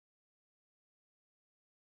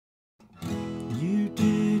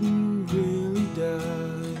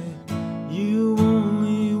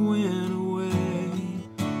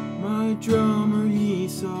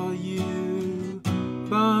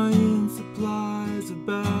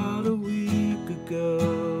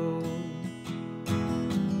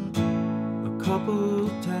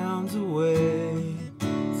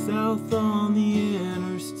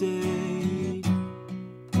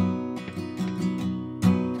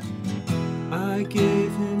I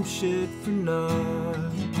gave him shit for not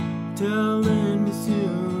telling me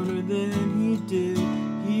sooner than he did.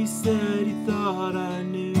 He said he thought I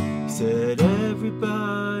knew. He said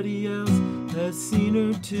everybody else has seen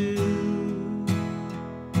her too.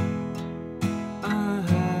 I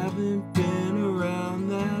haven't been around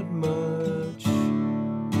that much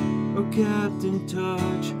or kept in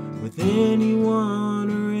touch with anyone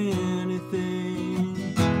or anything.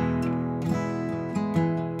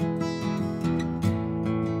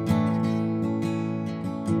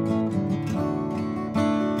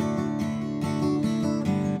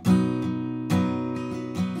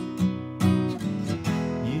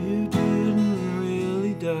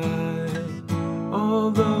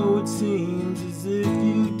 Although it seems as if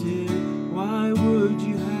you did, why would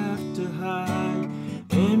you have to hide?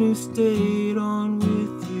 And who stayed on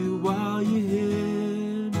with you while you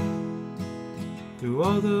hid through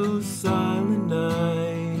all those silent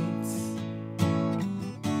nights?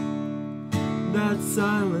 That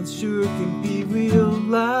silence sure can be real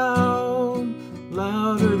loud,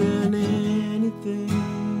 louder than anything.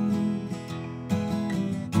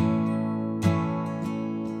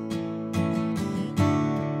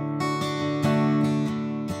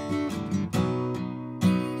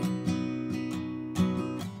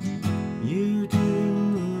 You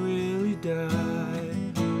didn't really die,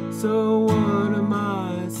 so what am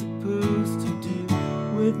I supposed to do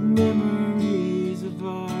with memories of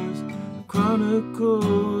ours,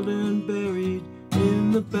 chronicled and buried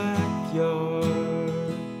in the backyard?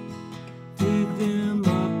 Dig them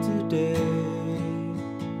up today,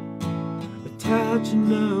 attach a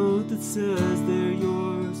note that says they're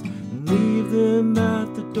yours, and leave them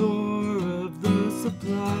at the door of the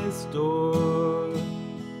supply store.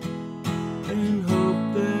 And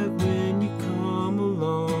hope that when you come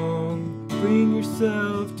along, bring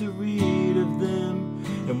yourself to read of them,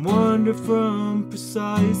 and wander from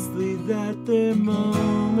precisely that their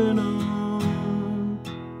moment on.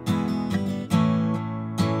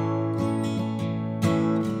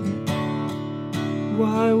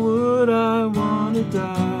 Why would I want to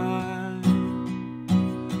die?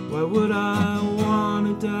 Why would I want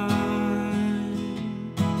to die?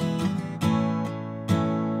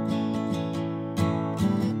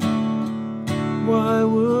 Why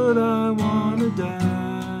would I want to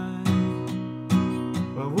die?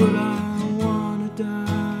 Why would I